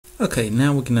Okay,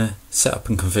 now we're going to set up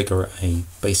and configure a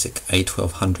basic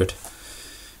A1200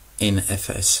 in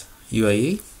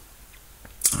FS-UAE.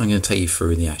 I'm going to take you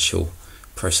through the actual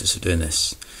process of doing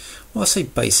this. Well, I say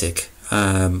basic,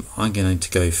 I'm going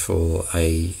to go for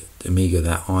a Amiga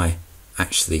that I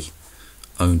actually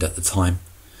owned at the time,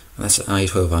 and that's an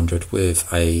A1200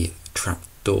 with a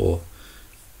trapdoor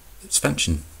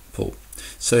expansion port.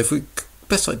 So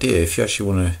best idea if you actually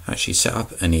want to set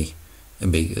up any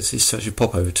Amigas is to actually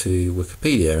pop over to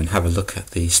Wikipedia and have a look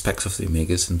at the specs of the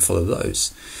Amigas and follow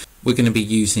those. We're going to be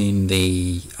using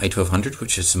the A1200,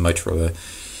 which is a Motorola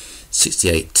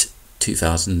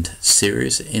 68-2000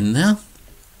 series in there.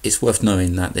 It's worth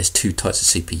knowing that there's two types of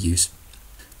CPUs,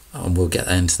 and we'll get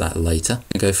into that later.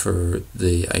 I go for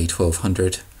the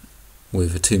A1200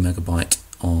 with a 2 MB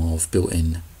of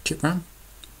built-in chip RAM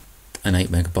and 8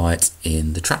 MB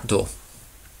in the trapdoor.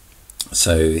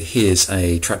 So here's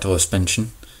a trapdoor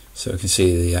expansion, so you can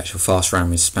see the actual fast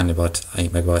RAM is expanded by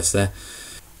 8 MB there.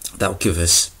 That will give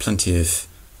us plenty of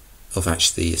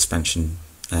actually expansion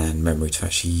and memory to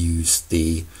actually use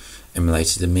the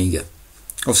emulated Amiga.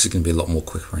 Obviously it's going to be a lot more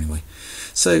quicker anyway.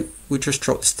 So we'll just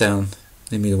drop this down,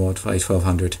 the Amiga mod for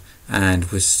A1200, and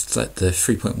we'll select the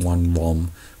 3.1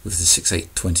 ROM with the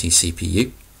 6820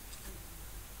 CPU.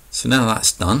 So now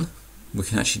that's done, we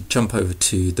can actually jump over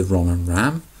to the ROM and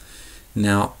RAM.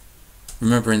 Now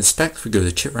remember, in the spec we go with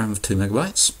the chip RAM of 2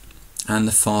 MB and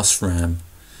the fast RAM,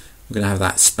 we're going to have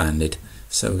that expanded.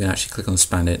 So we're going to actually click on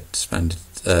onto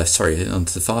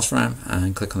the fast RAM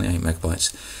and click on the 8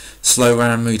 MB. Slow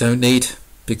RAM we don't need,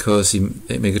 because the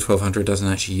Amiga 1200 doesn't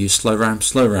actually use slow RAM.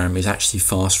 Slow RAM is actually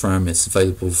fast RAM. It's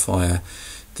available via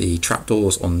the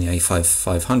trapdoors on the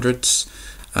A5500s.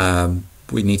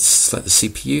 We need to select the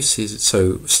CPU,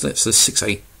 so select the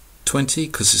 6820,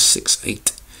 because the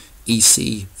 68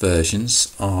 EC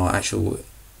versions are actual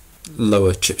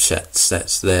lower chipset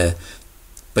sets. They're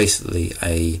basically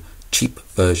a cheap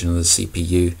version of the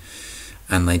CPU,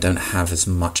 and they don't have as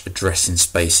much addressing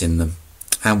space in them.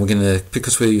 And we're going to,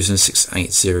 because we're using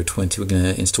 68020, we're going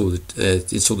to install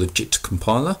the JIT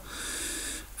compiler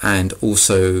and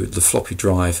also the floppy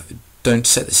drive. Don't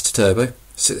set this to turbo,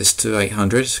 set this to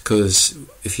 800, because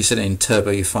if you set it in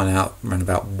turbo you find out around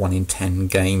about 1 in 10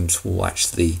 games will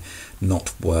actually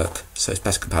not work. So it's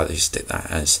best compatible to stick that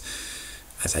as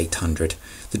 800.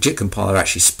 The JIT compiler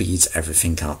actually speeds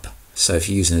everything up. So if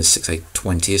you're using a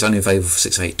 6820, it's only available for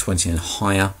 6820 and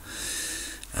higher.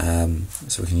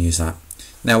 So we can use that.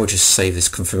 Now we'll just save this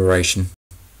configuration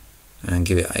and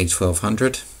give it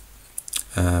A1200,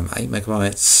 8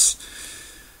 MB,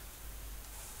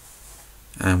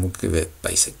 and we'll give it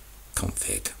basic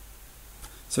config.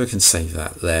 So we can save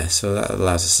that there. So that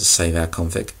allows us to save our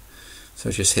config. So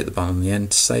just hit the button on the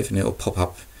end to save, and it will pop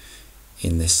up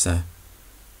in this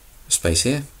space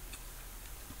here.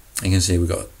 You can see we've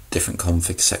got different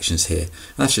config sections here,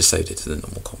 and that's just saved it to the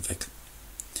normal config.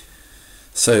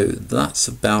 So that's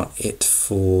about it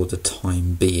for the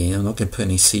time being. I'm not going to put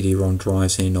any CD-ROM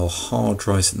drives in or hard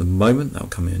drives at the moment. That will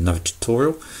come in another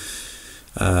tutorial.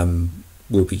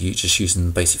 We'll be just using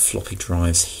the basic floppy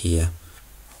drives here.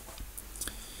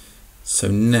 So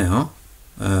now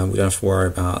we don't have to worry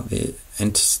about the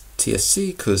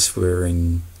NTSC, because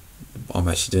I'm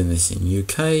actually doing this in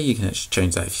UK. You can actually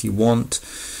change that if you want,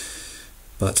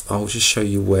 but I'll just show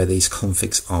you where these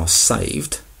configs are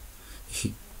saved. If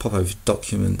you pop over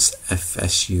Documents,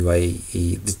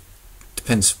 FS-UAE,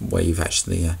 depends where you've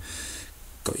actually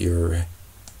got your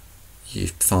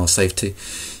file saved to.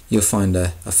 You'll find a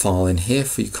file in here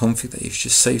for your config that you've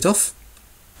just saved off.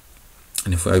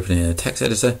 And if we open it in a text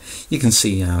editor, you can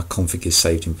see our config is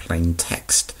saved in plain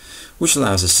text, which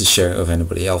allows us to share it with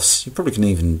anybody else. You probably can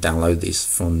even download these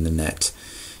from the net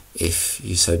if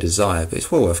you so desire, but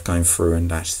it's well worth going through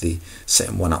and actually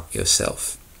setting one up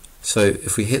yourself. So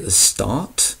if we hit the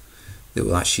start, it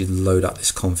will actually load up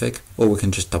this config, or we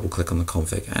can just double click on the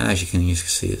config, and as you can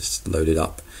see, it's loaded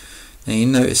up. Now you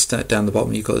notice that down the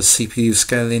bottom you've got the CPU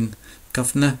scaling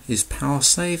governor is power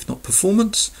save, not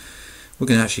performance. We're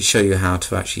going to actually show you how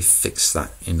to actually fix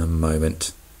that in a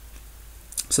moment.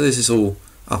 So this is all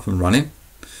up and running.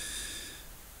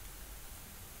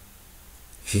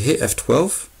 If you hit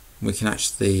F12, we can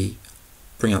actually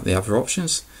bring up the other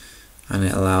options, and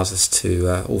it allows us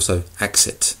to also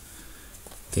exit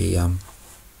the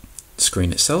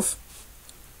screen itself.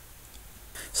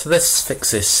 So let's fix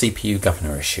this CPU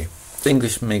governor issue. The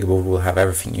English Amiga board will have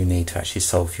everything you need to actually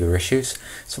solve your issues.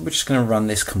 So we're just going to run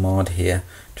this command here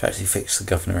to actually fix the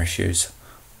governor issues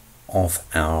of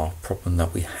our problem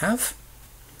that we have.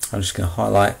 I'm just going to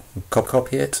highlight and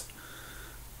copy it,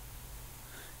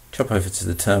 jump over to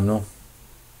the terminal,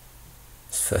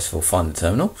 Let's first of all find the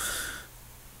terminal.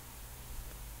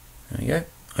 There you go.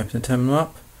 Open the terminal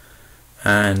up,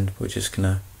 and we're just going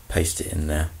to paste it in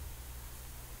there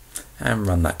and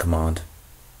run that command.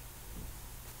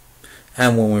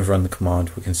 And when we've run the command,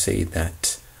 we can see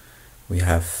that we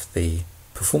have the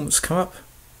performance come up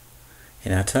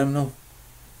in our terminal,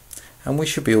 and we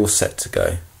should be all set to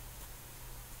go.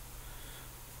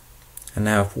 And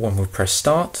now when we press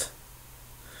start,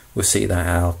 we'll see that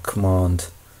our command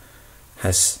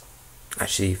has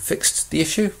actually fixed the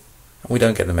issue and we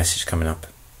don't get the message coming up.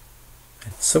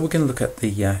 So we're going to look at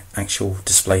the actual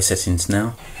display settings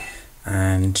now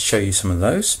and show you some of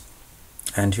those.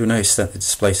 And you'll notice that the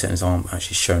display settings aren't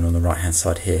actually shown on the right hand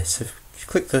side here. So if you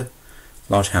click the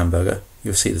large hamburger,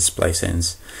 you'll see the display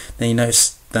settings. Now you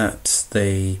notice that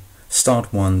the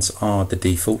start ones are the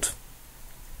default.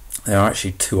 There are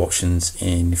actually two options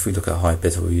in, if we look at high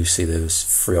bevel, you see there's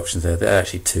three options there. There are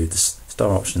actually two, the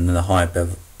start option and the high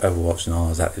bevel option are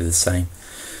exactly the same.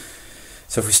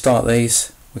 So if we start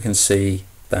these, we can see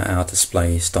that our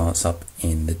display starts up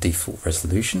in the default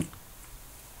resolution.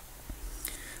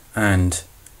 And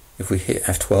if we hit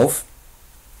F12,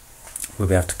 we'll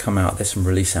be able to come out of this and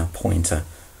release our pointer.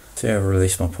 So I'll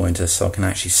release my pointer so I can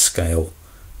actually scale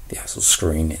the actual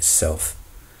screen itself.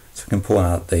 So I can pull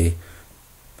out the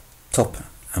top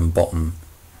and bottom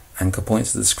anchor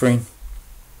points of the screen,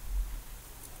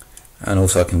 and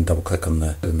also I can double click on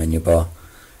the menu bar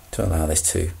to allow this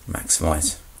to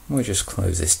maximize. We'll just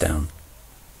close this down.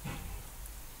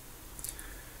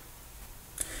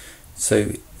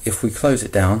 So if we close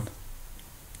it down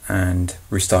and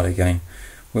restart again,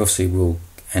 we'll see we'll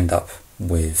end up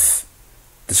with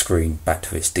the screen back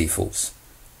to its defaults.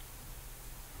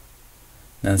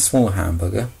 Now the smaller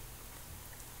hamburger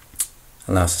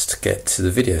allows us to get to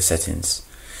the video settings,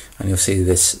 and you'll see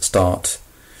this start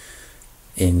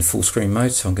in full screen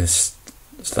mode. So I'm going to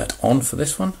select on for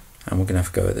this one, and we're going to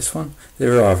have to go with this one.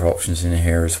 There are other options in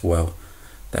here as well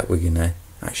that we're going to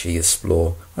actually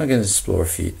explore. I'm going to explore a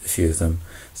few of them,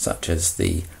 such as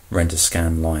the render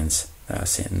scan lines that are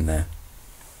sitting there.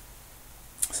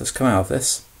 So let's come out of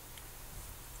this,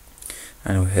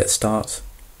 and we'll hit start,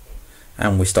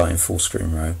 and we start in full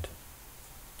screen mode.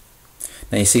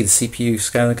 Now you see the CPU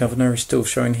scalar governor is still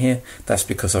showing here. That's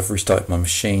because I've restarted my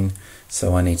machine,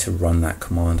 so I need to run that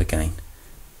command again.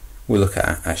 We'll look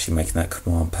at actually making that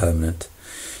command permanent.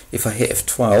 If I hit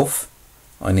F12,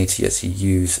 I need to actually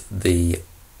use the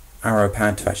arrow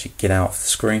pad to actually get out of the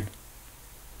screen,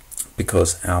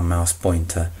 because our mouse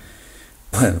pointer,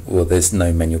 well, there's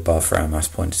no menu bar for our mouse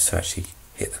pointer to actually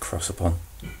hit the cross upon.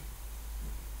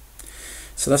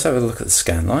 So let's have a look at the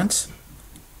scan lines.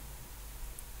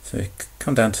 So we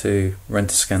come down to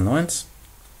render scan lines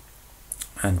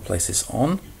and place this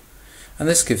on, and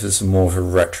this gives us more of a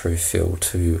retro feel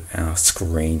to our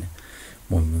screen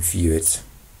when we view it.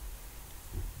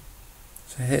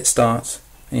 So hit start,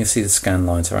 and you'll see the scan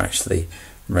lines are actually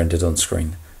rendered on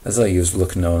screen as though you was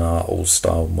looking on our old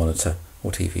style monitor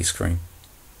or TV screen.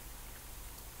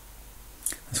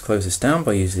 Let's close this down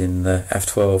by using the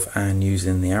F12 and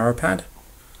using the arrow pad.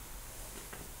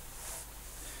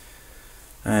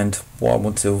 And what I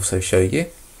want to also show you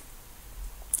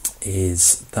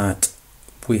is that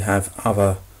we have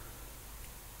other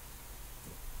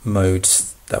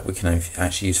modes that we can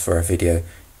actually use for our video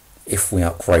if we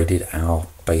upgraded our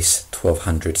base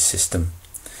 1200 system.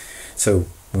 So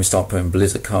when we start putting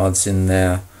Blizzard cards in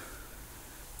there,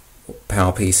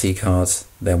 PowerPC cards,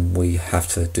 then we have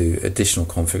to do additional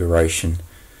configuration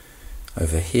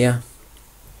over here.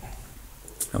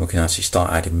 And we can actually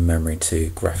start adding memory to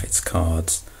graphics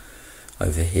cards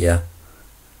over here.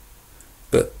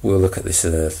 But we'll look at this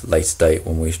at a later date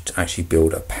when we actually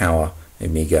build a power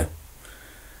Amiga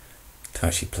to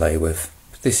actually play with.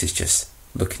 But this is just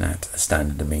looking at a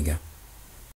standard Amiga.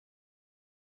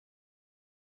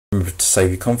 Remember to save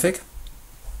your config.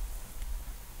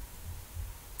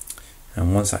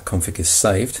 And once that config is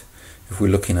saved, if we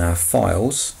look in our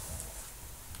files,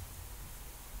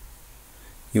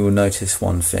 you will notice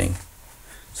one thing.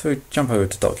 So jump over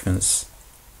to Documents,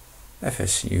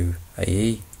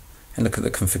 FS-UAE, and look at the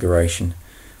configuration,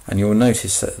 and you'll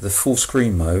notice that the full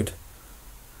screen mode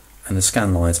and the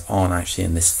scan lines aren't actually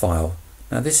in this file.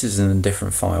 Now this is in a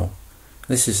different file.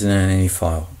 This is in any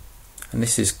file, and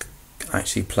this is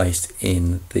actually placed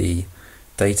in the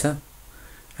data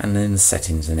and then the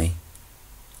settings in E.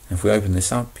 If we open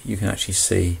this up, you can actually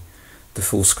see the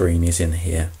full screen is in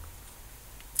here,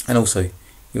 and also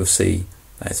you'll see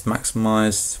that it's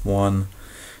maximized 1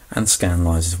 and scan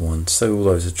lines is 1, so all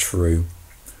those are true.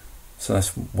 So that's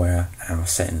where our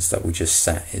settings that we just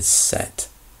set is set.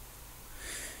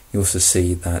 You also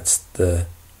see that the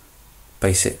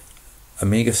basic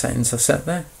Amiga settings are set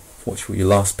there, which you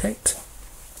last picked.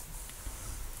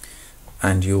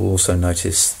 And you'll also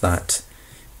notice that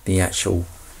the actual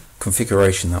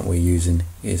configuration that we're using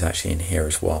is actually in here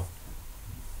as well.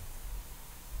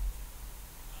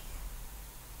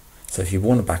 So if you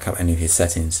want to back up any of your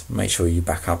settings, make sure you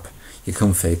back up your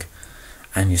config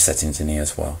and your settings in here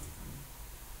as well.